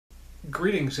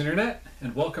Greetings, Internet,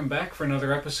 and welcome back for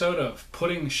another episode of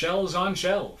Putting Shells on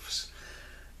Shelves.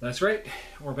 That's right,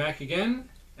 we're back again,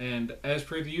 and as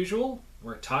per the usual,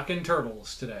 we're talking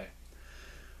turtles today.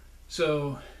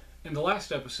 So, in the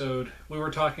last episode, we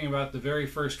were talking about the very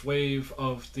first wave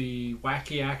of the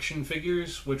wacky action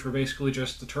figures, which were basically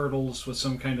just the turtles with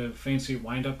some kind of fancy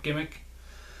wind-up gimmick.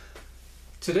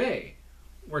 Today,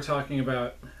 we're talking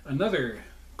about another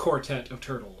quartet of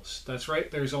turtles. That's right,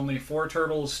 there's only 4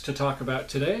 turtles to talk about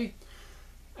today,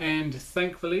 and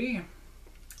thankfully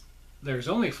there's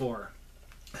only 4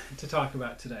 to talk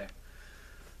about today.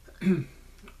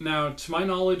 Now, to my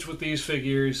knowledge with these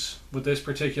figures, with this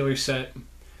particular set,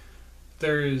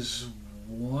 there is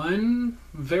one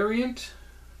variant,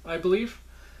 I believe,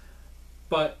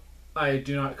 but I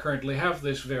do not currently have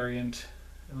this variant.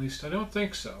 At least I don't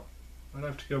think so. I'd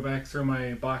have to go back through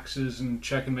my boxes and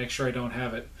check and make sure I don't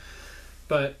have it.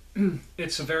 But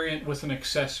it's a variant with an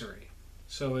accessory.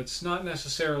 So it's not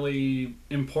necessarily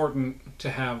important to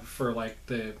have for like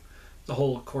the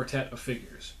whole quartet of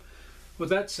figures. With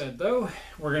that said though,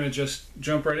 we're going to just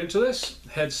jump right into this.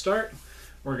 Head start.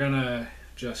 We're going to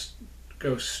just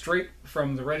go straight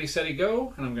from the ready, steady,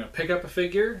 go. And I'm going to pick up a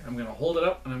figure. I'm going to hold it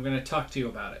up and I'm going to talk to you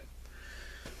about it.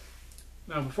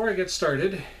 Now before I get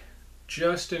started,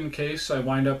 just in case I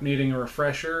wind up needing a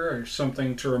refresher or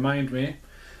something to remind me.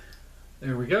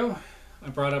 There we go. I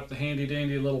brought up the handy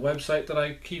dandy little website that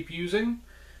I keep using.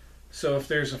 So if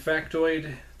there's a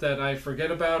factoid that I forget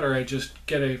about or I just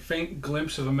get a faint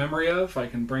glimpse of a memory of, I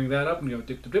can bring that up and go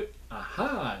dip dip dip,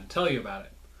 aha, and tell you about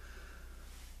it.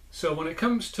 So when it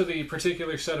comes to the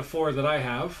particular set of 4 that I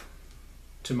have,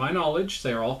 to my knowledge,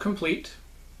 they are all complete,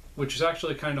 which is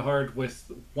actually kind of hard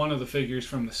with one of the figures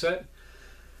from the set.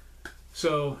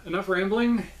 So, enough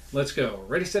rambling, let's go.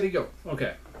 Ready, steady, go.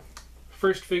 Okay.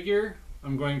 First figure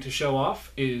I'm going to show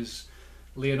off is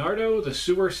Leonardo the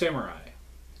Sewer Samurai.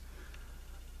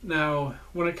 Now,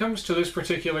 when it comes to this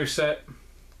particular set,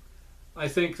 I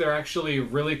think they're actually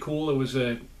really cool. It was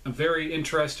a very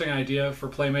interesting idea for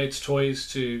Playmates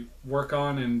Toys to work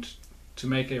on and to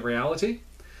make a reality.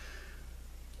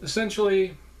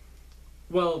 Essentially,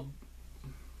 well,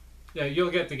 yeah,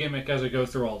 you'll get the gimmick as I go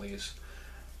through all these.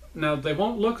 Now, they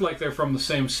won't look like they're from the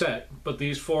same set, but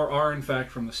these 4 are in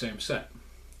fact from the same set.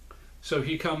 So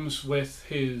he comes with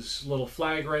his little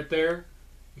flag right there,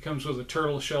 he comes with a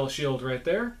turtle shell shield right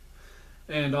there,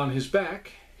 and on his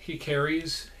back he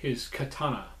carries his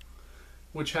katana,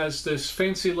 which has this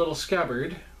fancy little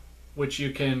scabbard, which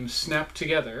you can snap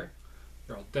together.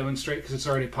 Here, I'll demonstrate because it's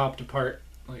already popped apart.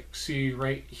 Like, see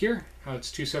right here, how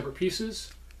it's 2 separate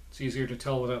pieces. It's easier to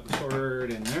tell without the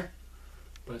sword in there.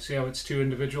 But see how it's 2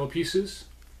 individual pieces?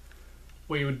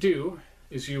 What you would do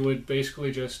is you would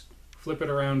basically just flip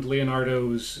it around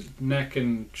Leonardo's neck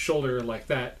and shoulder like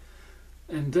that,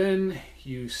 and then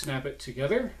you snap it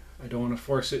together. I don't want to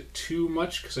force it too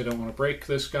much because I don't want to break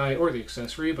this guy or the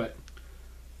accessory, but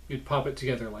you'd pop it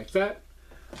together like that,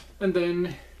 and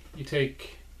then you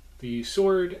take the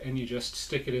sword and you just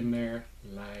stick it in there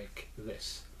like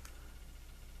this.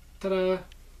 Ta-da!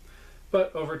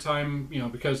 But over time, you know,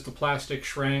 because the plastic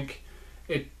shrank,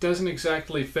 it doesn't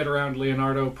exactly fit around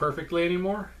Leonardo perfectly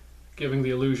anymore, giving the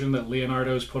illusion that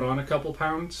Leonardo's put on a couple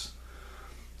pounds.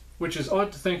 Which is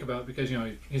odd to think about because, you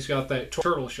know, he's got that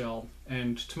turtle shell,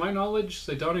 and to my knowledge,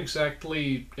 they don't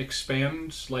exactly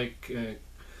expand like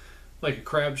a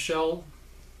crab shell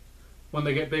when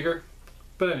they get bigger.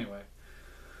 But anyway,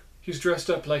 he's dressed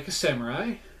up like a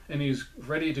samurai, and he's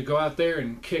ready to go out there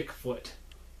and kick foot.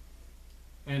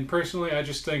 And personally, I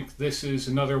just think this is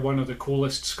another one of the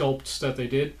coolest sculpts that they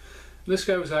did. This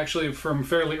guy was actually from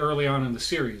fairly early on in the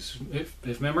series.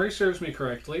 If memory serves me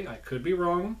correctly, I could be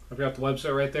wrong. I've got the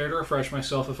website right there to refresh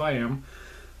myself if I am.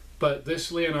 But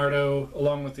this Leonardo,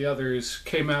 along with the others,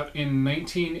 came out in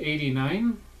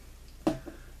 1989.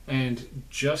 And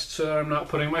just so I'm not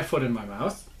putting my foot in my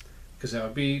mouth, because that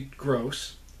would be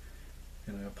gross,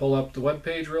 I'm going to pull up the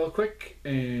webpage real quick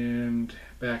and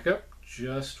back up.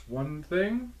 Just one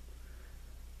thing.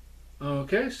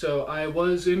 Okay, so I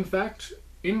was in fact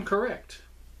incorrect.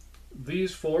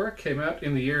 These 4 came out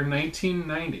in the year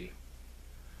 1990.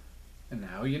 And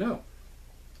now you know.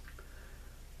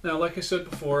 Now, like I said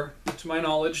before, to my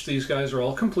knowledge, these guys are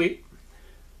all complete.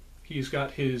 He's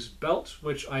got his belt,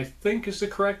 which I think is the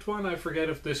correct one. I forget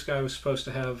if this guy was supposed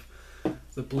to have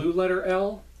the blue letter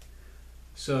L.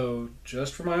 So,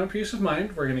 just for my own peace of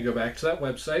mind, we're going to go back to that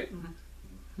website.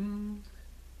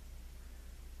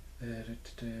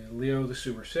 Leo the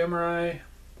Sewer Samurai.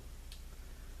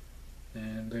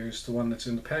 And there's the one that's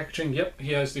in the packaging. Yep,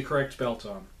 he has the correct belt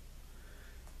on.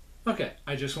 Okay,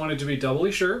 I just wanted to be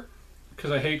doubly sure,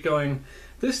 because I hate going,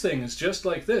 this thing is just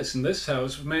like this, and this is how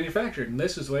it's manufactured, and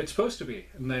this is the way it's supposed to be.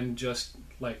 And then just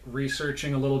like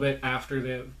researching a little bit after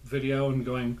the video and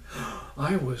going,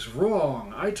 I was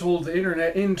wrong. I told the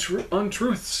internet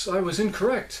untruths. I was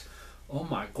incorrect. Oh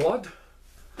my god.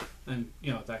 And,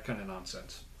 you know, that kind of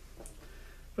nonsense.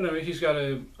 But anyway, he's got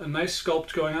a nice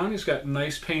sculpt going on. He's got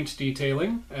nice paint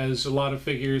detailing, as a lot of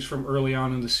figures from early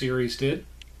on in the series did.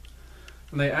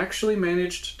 And they actually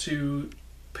managed to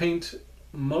paint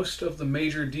most of the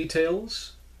major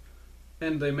details,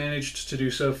 and they managed to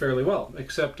do so fairly well.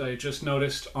 Except I just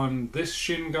noticed on this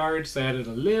shin guards, they added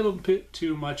a little bit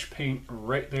too much paint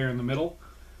right there in the middle,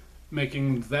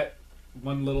 making that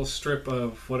one little strip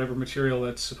of whatever material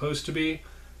that's supposed to be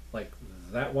like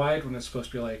that wide when it's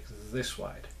supposed to be like this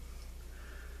wide.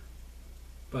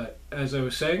 But as I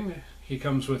was saying, he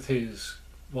comes with his,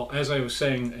 well, as I was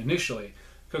saying initially,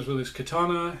 comes with his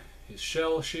katana, his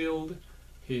shell shield,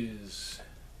 his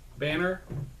banner,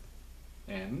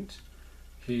 and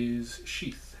his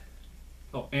sheath.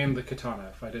 Oh, and the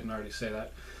katana, if I didn't already say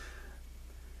that.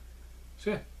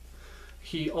 So yeah.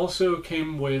 He also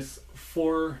came with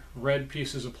 4 red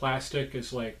pieces of plastic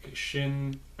as like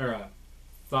shin, or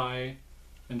thigh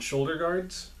and shoulder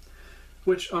guards,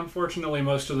 which unfortunately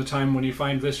most of the time when you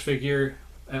find this figure,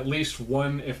 at least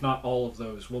one, if not all of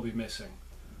those, will be missing,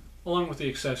 along with the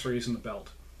accessories and the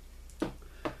belt.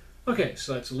 Okay,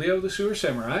 so that's Leo the Sewer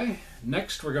Samurai.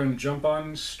 Next we're going to jump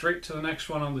on straight to the next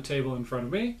one on the table in front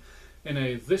of me in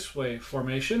a this way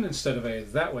formation instead of a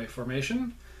that way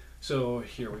formation. So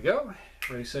here we go.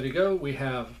 Ready, steady, go. We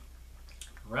have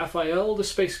Raphael the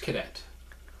Space Cadet.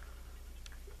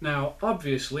 Now,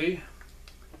 obviously,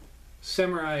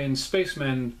 samurai and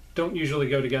spacemen don't usually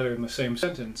go together in the same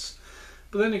sentence.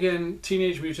 But then again,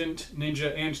 Teenage Mutant,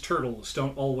 Ninja, and Turtles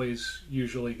don't always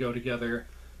usually go together.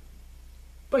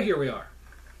 But here we are.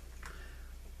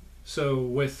 So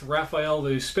with Raphael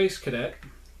the Space Cadet,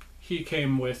 he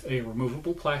came with a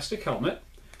removable plastic helmet,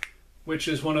 which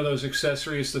is one of those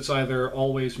accessories that's either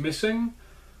always missing,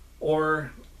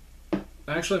 or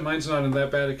actually mine's not in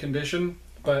that bad a condition,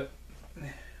 but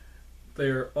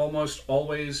they're almost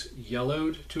always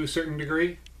yellowed to a certain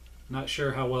degree. Not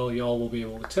sure how well y'all will be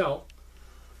able to tell,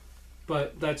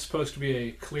 but that's supposed to be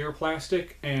a clear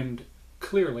plastic, and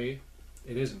clearly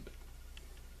it isn't.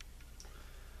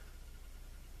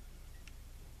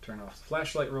 Turn off the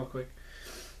flashlight real quick.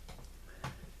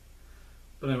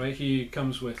 But anyway, he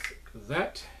comes with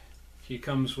that. He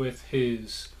comes with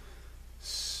his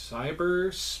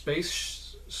cyber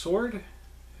space sword.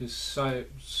 Anyway,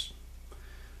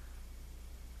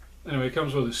 it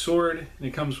comes with a sword, and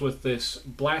it comes with this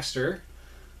blaster,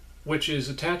 which is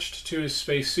attached to his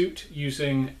spacesuit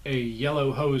using a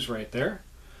yellow hose right there.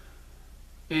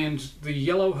 And the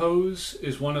yellow hose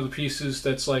is one of the pieces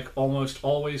that's like almost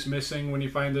always missing when you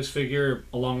find this figure,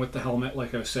 along with the helmet,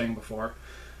 like I was saying before.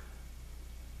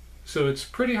 So it's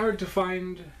pretty hard to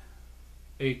find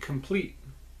a complete,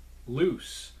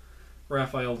 loose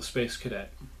Raphael the Space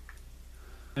Cadet.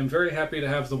 I'm very happy to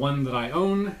have the one that I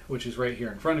own, which is right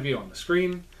here in front of you on the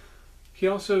screen. He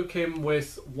also came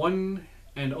with one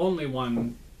and only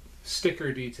one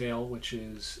sticker detail, which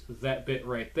is that bit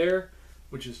right there,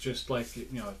 which is just like, you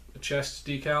know, a chest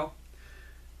decal.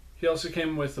 He also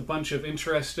came with a bunch of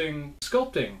interesting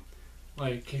sculpting.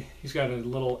 Like, he's got a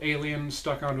little alien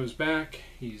stuck onto his back.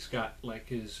 He's got like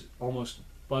his almost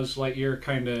Buzz Lightyear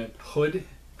kind of hood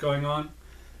going on.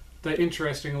 That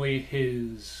interestingly,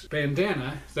 his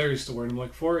bandana, there's the word I'm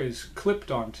looking for, is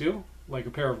clipped onto, like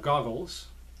a pair of goggles,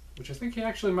 which I think he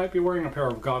actually might be wearing a pair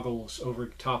of goggles over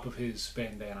top of his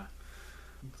bandana.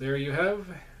 There you have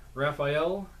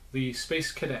Raphael, the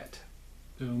Space Cadet.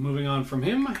 So moving on from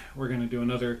him, we're going to do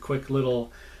another quick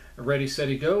little ready,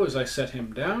 steady, go as I set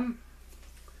him down.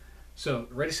 So,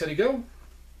 ready, steady, go.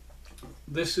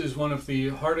 This is one of the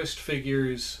hardest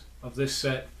figures of this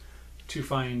set to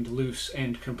find loose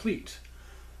and complete,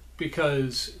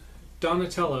 because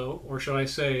Donatello, or should I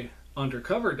say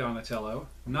Undercover Donatello,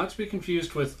 not to be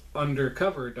confused with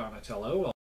Undercover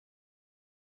Donatello.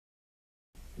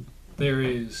 There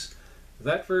is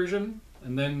that version,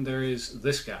 and then there is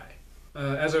this guy.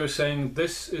 As I was saying,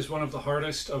 this is one of the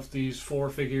hardest of these 4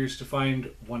 figures to find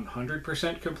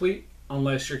 100% complete,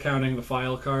 unless you're counting the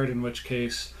file card, in which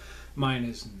case mine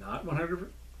is not 100%.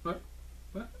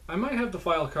 I might have the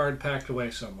file card packed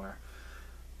away somewhere.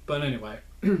 But anyway,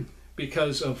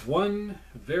 because of one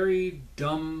very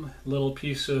dumb little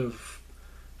piece of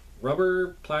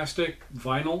rubber, plastic,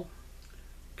 vinyl,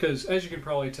 because as you can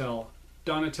probably tell,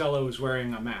 Donatello is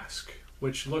wearing a mask,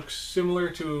 which looks similar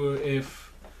to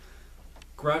if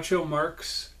Groucho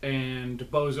Marx and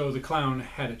Bozo the Clown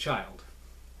had a child.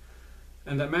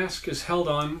 And that mask is held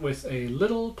on with a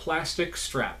little plastic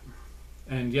strap.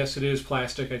 And yes, it is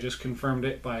plastic. I just confirmed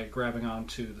it by grabbing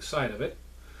onto the side of it.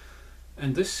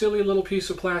 And this silly little piece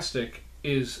of plastic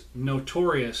is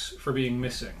notorious for being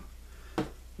missing.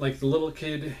 Like the little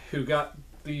kid who got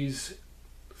these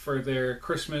for their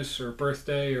Christmas or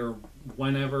birthday or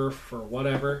whenever for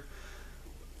whatever,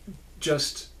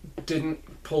 just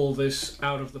didn't pull this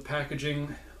out of the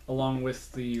packaging along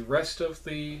with the rest of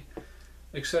the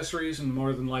accessories, and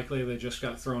more than likely they just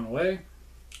got thrown away.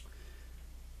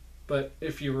 But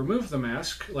if you remove the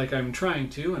mask, like I'm trying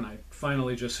to, and I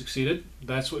finally just succeeded,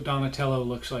 that's what Donatello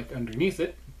looks like underneath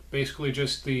it. Basically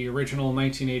just the original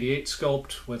 1988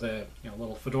 sculpt with a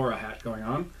little fedora hat going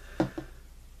on.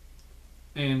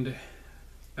 And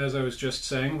as I was just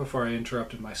saying before I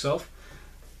interrupted myself,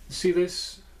 see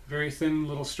this very thin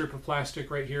little strip of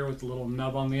plastic right here with the little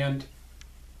nub on the end?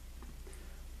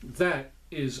 That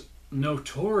is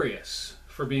notorious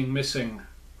for being missing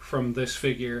from this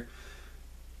figure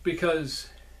because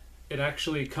it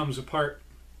actually comes apart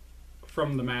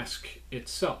from the mask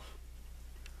itself.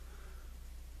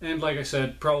 And like I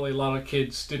said, probably a lot of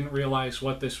kids didn't realize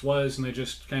what this was and they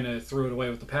just kind of threw it away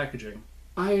with the packaging.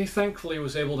 I thankfully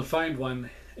was able to find one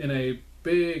in a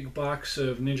big box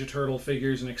of Ninja Turtle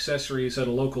figures and accessories at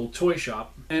a local toy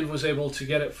shop and was able to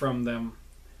get it from them.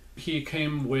 He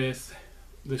came with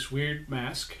this weird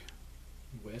mask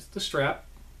with the strap.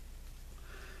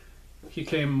 He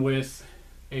came with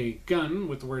a gun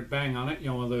with the word bang on it,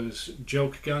 one of those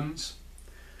joke guns.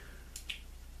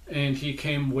 And he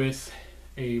came with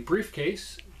a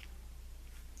briefcase.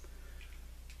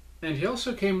 And he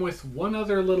also came with one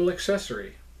other little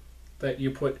accessory that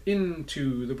you put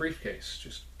into the briefcase.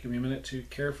 Just give me a minute to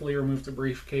carefully remove the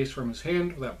briefcase from his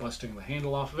hand without busting the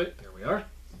handle off of it. There we are.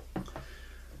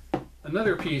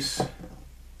 Another piece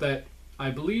that I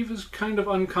believe is kind of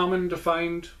uncommon to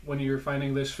find when you're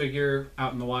finding this figure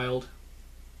out in the wild,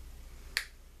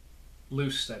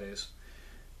 loose that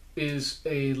is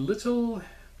a little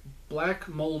black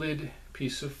molded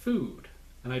piece of food.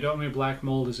 And I don't mean black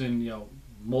mold as in,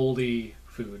 moldy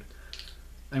food.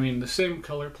 I mean the same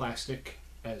color plastic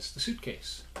as the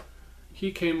suitcase.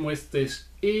 He came with this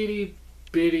itty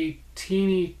bitty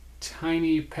teeny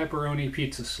tiny pepperoni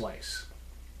pizza slice.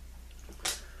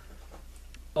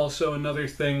 Also, another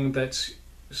thing that's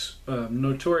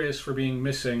notorious for being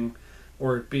missing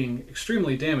or being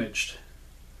extremely damaged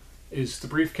is the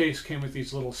briefcase came with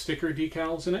these little sticker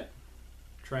decals in it.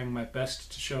 Trying my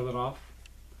best to show that off.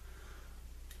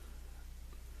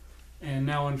 And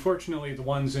now, unfortunately, the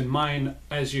ones in mine,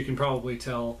 as you can probably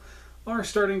tell, are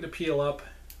starting to peel up,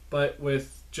 but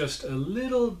with just a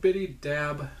little bitty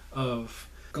dab of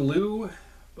glue,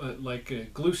 but like a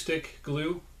glue stick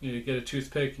glue. You get a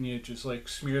toothpick and you just like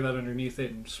smear that underneath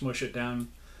it and smush it down.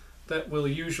 That will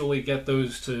usually get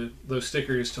those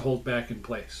stickers to hold back in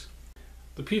place.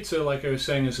 The pizza, like I was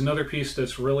saying, is another piece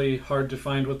that's really hard to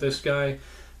find with this guy.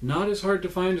 Not as hard to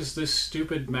find as this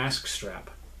stupid mask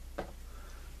strap.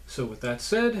 So with that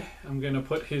said, I'm going to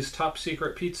put his top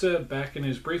secret pizza back in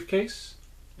his briefcase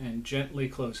and gently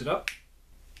close it up.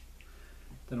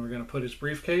 Then we're going to put his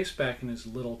briefcase back in his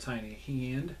little tiny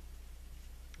hand.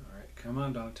 Alright, come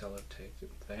on Donatello, take it.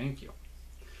 Thank you.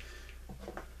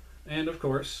 And of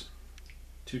course,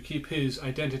 to keep his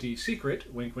identity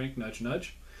secret, wink wink, nudge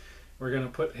nudge, we're going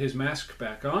to put his mask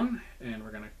back on and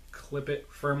we're going to clip it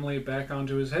firmly back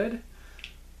onto his head.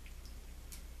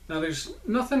 Now there's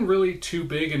nothing really too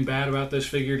big and bad about this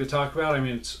figure to talk about. I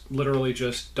mean, it's literally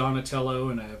just Donatello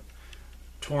in a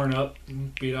torn up,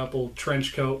 beat up old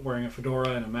trench coat wearing a fedora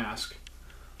and a mask.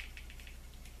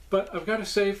 But I've got to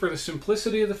say, for the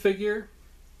simplicity of the figure,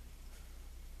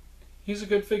 he's a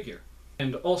good figure.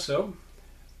 And also,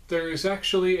 there is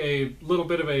actually a little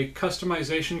bit of a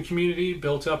customization community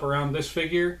built up around this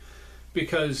figure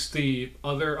because the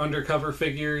other undercover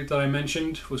figure that I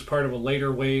mentioned was part of a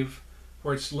later wave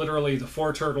where it's literally the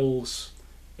four turtles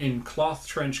in cloth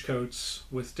trench coats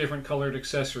with different colored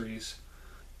accessories.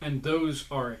 And those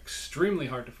are extremely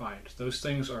hard to find. Those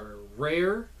things are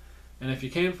rare, and if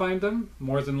you can find them,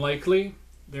 more than likely,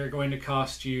 they're going to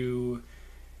cost you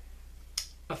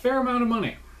a fair amount of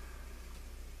money.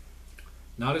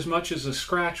 Not as much as a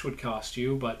scratch would cost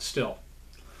you, but still.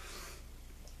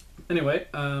 Anyway,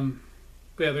 yeah,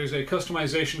 there's a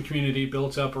customization community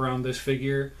built up around this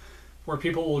figure where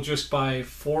people will just buy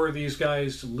 4 of these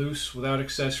guys loose without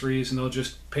accessories and they'll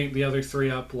just paint the other 3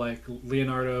 up like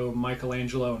Leonardo,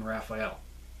 Michelangelo, and Raphael.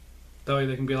 That way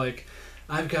they can be like,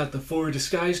 I've got the 4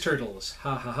 disguise turtles,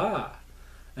 ha ha ha.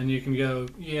 And you can go,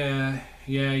 yeah,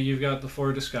 you've got the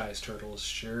 4 disguise turtles,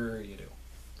 sure you do.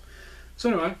 So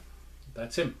anyway,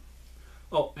 that's him.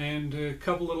 Oh, and a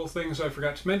couple little things I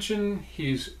forgot to mention.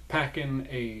 He's packing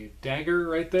a dagger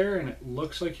right there, and it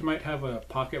looks like he might have a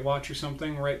pocket watch or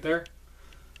something right there.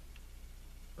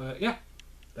 But yeah,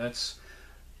 that's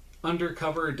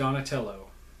Undercover Donatello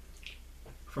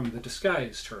from the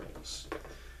Disguise Turtles.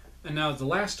 And now the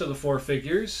last of the 4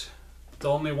 figures, the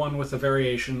only one with a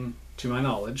variation to my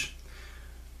knowledge,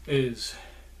 is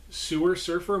Sewer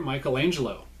Surfer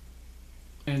Michelangelo.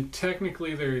 And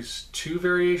technically there's 2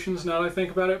 variations now that I think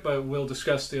about it, but we'll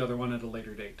discuss the other one at a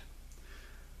later date.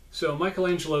 So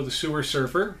Michelangelo the Sewer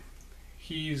Surfer,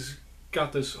 he's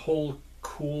got this whole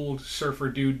cool surfer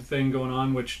dude thing going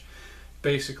on, which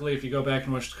basically, if you go back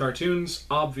and watch the cartoons,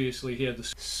 obviously he had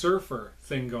the surfer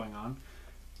thing going on.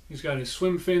 He's got his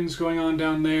swim fins going on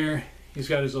down there. He's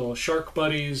got his little shark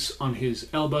buddies on his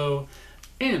elbow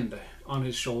and on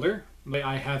his shoulder. The way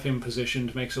I have him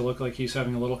positioned makes it look like he's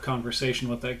having a little conversation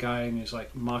with that guy and he's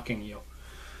like mocking you.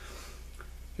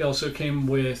 He also came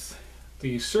with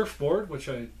the surfboard, which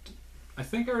I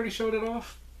think I already showed it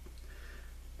off.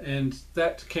 And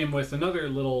that came with another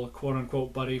little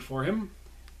quote-unquote buddy for him.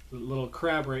 The little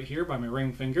crab right here by my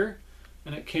ring finger.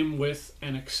 And it came with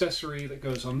an accessory that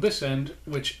goes on this end,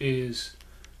 which is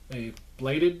a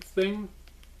bladed thing,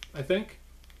 I think.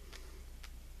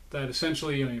 That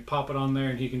essentially, you pop it on there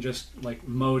and he can just like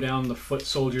mow down the foot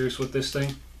soldiers with this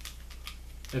thing,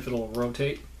 if it'll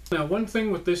rotate. Now, one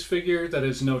thing with this figure that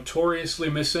is notoriously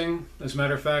missing, as a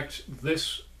matter of fact,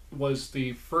 this was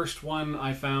the first one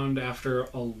I found after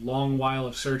a long while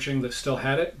of searching that still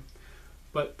had it,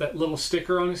 but that little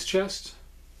sticker on his chest,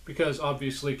 because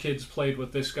obviously kids played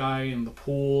with this guy in the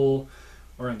pool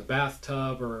or in the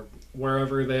bathtub or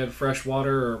wherever they had fresh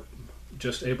water or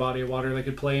just a body of water they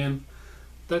could play in.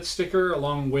 That sticker,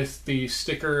 along with the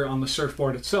sticker on the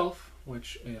surfboard itself,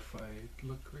 which if I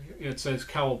look right here, it says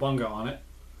Cowabunga on it.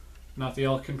 Not that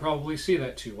y'all can probably see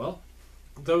that too well.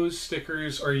 Those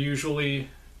stickers are usually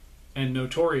and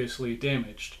notoriously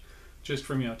damaged, just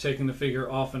from taking the figure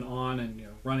off and on and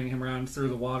running him around through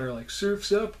the water like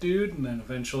surf's up, dude, and then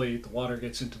eventually the water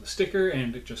gets into the sticker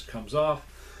and it just comes off.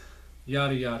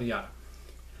 Yada yada yada.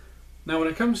 Now, when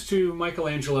it comes to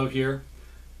Michelangelo here,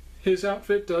 his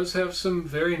outfit does have some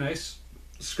very nice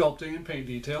sculpting and paint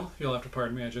detail. You'll have to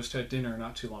pardon me, I just had dinner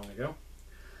not too long ago.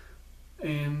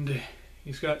 And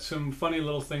he's got some funny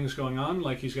little things going on,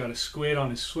 like he's got a squid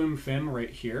on his swim fin right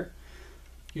here.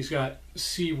 He's got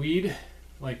seaweed,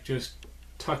 like just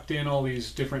tucked in all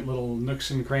these different little nooks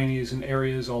and crannies and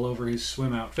areas all over his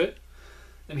swim outfit.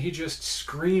 And he just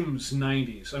screams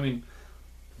 90s. I mean,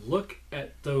 look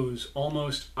at those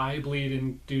almost eye bleed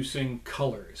inducing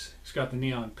colors. He's got the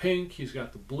neon pink, he's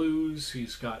got the blues,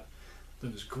 he's got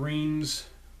those greens,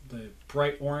 the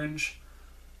bright orange.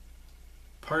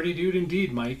 Party dude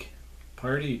indeed, Mike.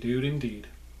 Party dude indeed.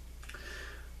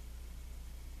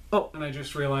 Oh, and I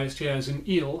just realized he has an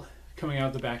eel coming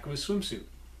out the back of his swimsuit.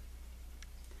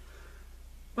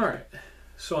 Alright,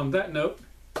 so on that note,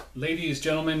 ladies,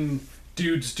 gentlemen,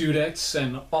 dudes, dudettes,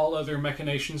 and all other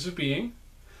machinations of being,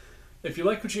 if you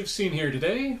like what you've seen here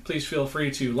today, please feel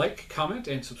free to like, comment,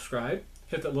 and subscribe.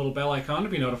 Hit that little bell icon to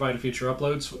be notified of future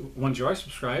uploads once you are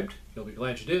subscribed. You'll be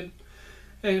glad you did.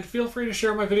 And feel free to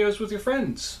share my videos with your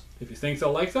friends. If you think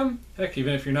they'll like them, heck,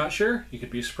 even if you're not sure, you could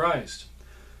be surprised.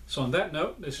 So on that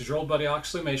note, this is your old buddy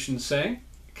Oxleymations saying,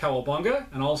 Cowabunga,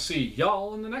 and I'll see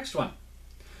y'all in the next one.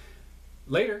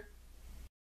 Later.